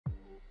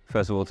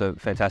first of all, it's a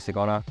fantastic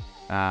honour,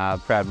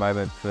 proud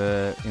moment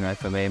for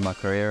for me in my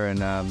career,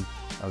 and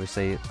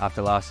obviously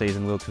after last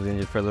season, Wilkes was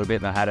injured for a little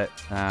bit, and I had it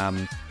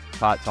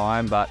part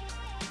time. But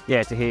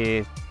yeah, to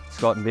hear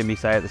Scott and Bimby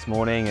say it this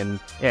morning, and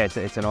yeah,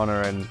 it's an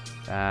honour, and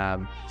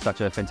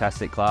such a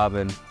fantastic club.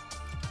 And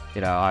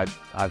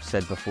I've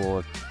said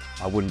before,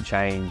 I wouldn't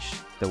change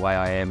the way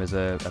I am as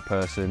a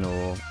person,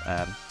 or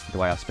the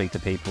way I speak to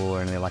people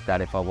or anything like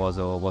that if I was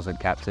or wasn't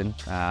captain.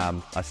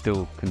 I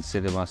still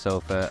consider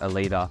myself a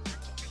leader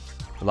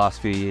the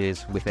last few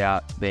years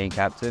without being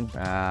captain.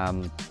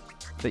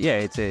 But yeah,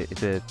 it's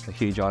a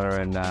huge honour,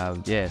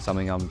 and yeah,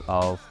 something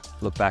I'll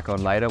look back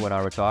on later when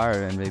I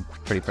retire and be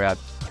pretty proud.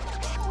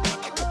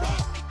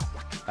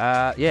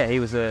 Yeah, he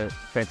was a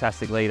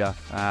fantastic leader.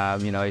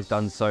 He's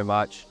done so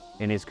much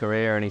in his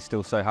career, and he's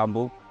still so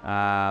humble.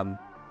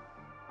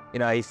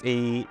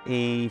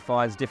 He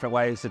finds different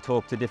ways to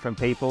talk to different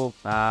people.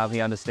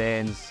 He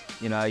understands,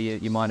 you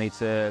might need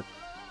to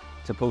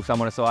pull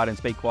someone aside and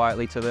speak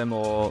quietly to them,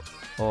 or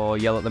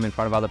yell at them in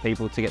front of other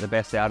people to get the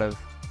best out of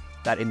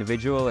that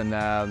individual,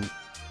 and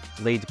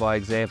leads by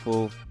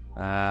example.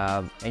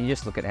 And you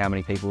just look at how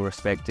many people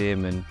respect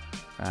him, and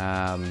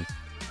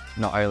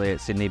not only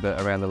at Sydney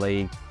but around the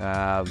league.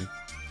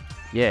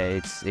 Yeah,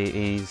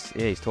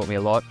 he's taught me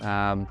a lot,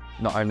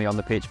 not only on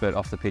the pitch but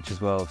off the pitch as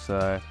well.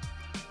 So,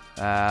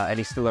 and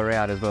he's still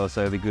around as well,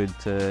 so it'd be good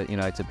to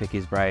to pick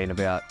his brain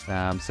about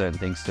certain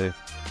things too.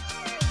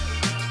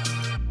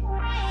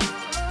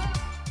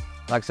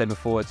 Like I said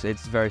before,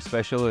 it's very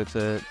special. It's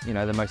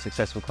the most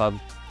successful club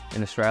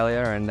in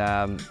Australia,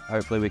 and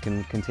hopefully we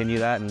can continue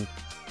that. And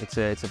it's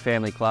a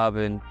family club,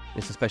 and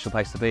it's a special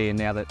place to be. And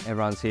now that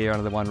everyone's here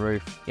under the one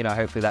roof,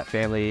 hopefully that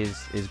family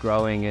is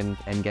growing and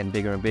getting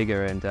bigger and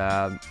bigger. And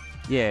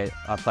yeah,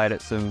 I played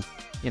at some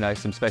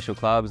special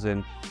clubs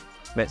and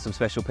met some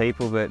special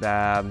people, but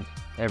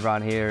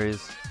everyone here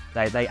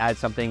they add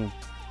something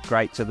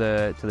great to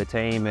the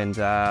team, and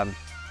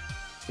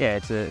yeah,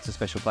 it's a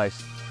special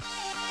place.